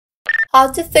How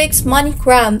to fix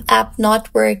MoneyGram app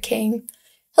not working.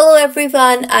 Hello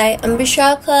everyone, I am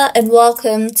Vishaka and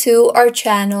welcome to our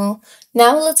channel.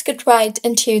 Now let's get right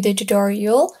into the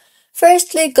tutorial.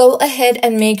 Firstly, go ahead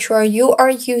and make sure you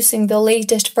are using the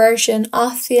latest version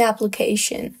of the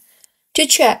application. To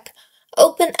check,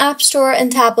 open App Store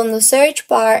and tap on the search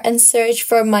bar and search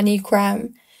for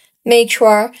MoneyGram. Make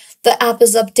sure the app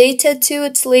is updated to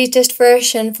its latest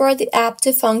version for the app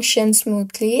to function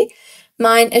smoothly.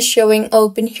 Mine is showing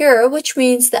open here, which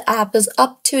means the app is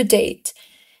up to date.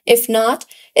 If not,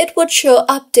 it would show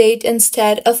update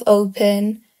instead of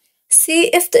open. See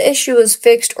if the issue is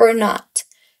fixed or not.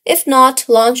 If not,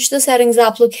 launch the settings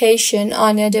application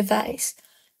on your device.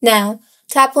 Now,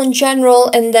 tap on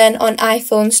General and then on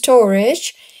iPhone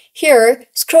Storage. Here,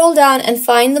 scroll down and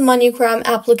find the MoneyGram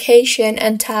application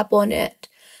and tap on it.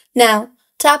 Now,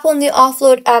 tap on the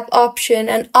Offload App option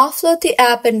and offload the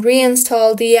app and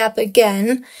reinstall the app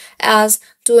again, as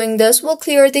doing this will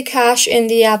clear the cache in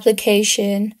the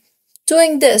application.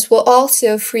 Doing this will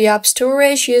also free up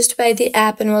storage used by the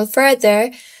app and will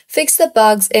further fix the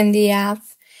bugs in the app.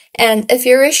 And if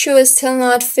your issue is still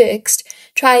not fixed,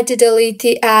 try to delete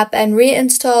the app and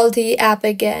reinstall the app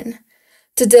again.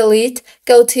 To delete,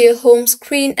 go to your home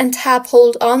screen and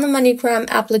hold on the MoneyGram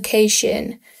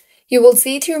application. You will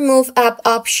see the Remove App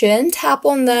option, tap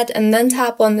on that and then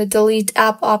tap on the Delete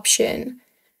App option.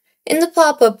 In the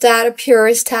pop-up that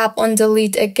appears, tap on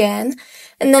Delete again,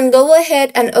 and then go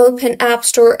ahead and open App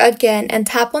Store again and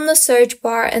tap on the search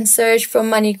bar and search for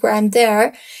MoneyGram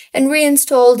there and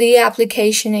reinstall the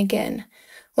application again.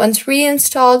 Once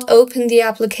reinstalled, open the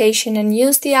application and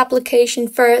use the application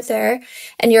further,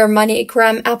 and your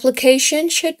MoneyGram application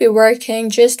should be working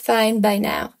just fine by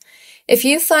now. If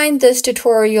you find this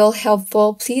tutorial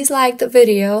helpful, please like the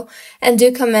video and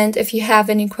do comment if you have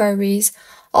any queries.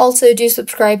 Also, do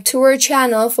subscribe to our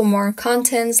channel for more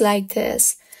contents like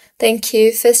this. Thank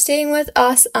you for staying with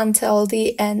us until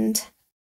the end.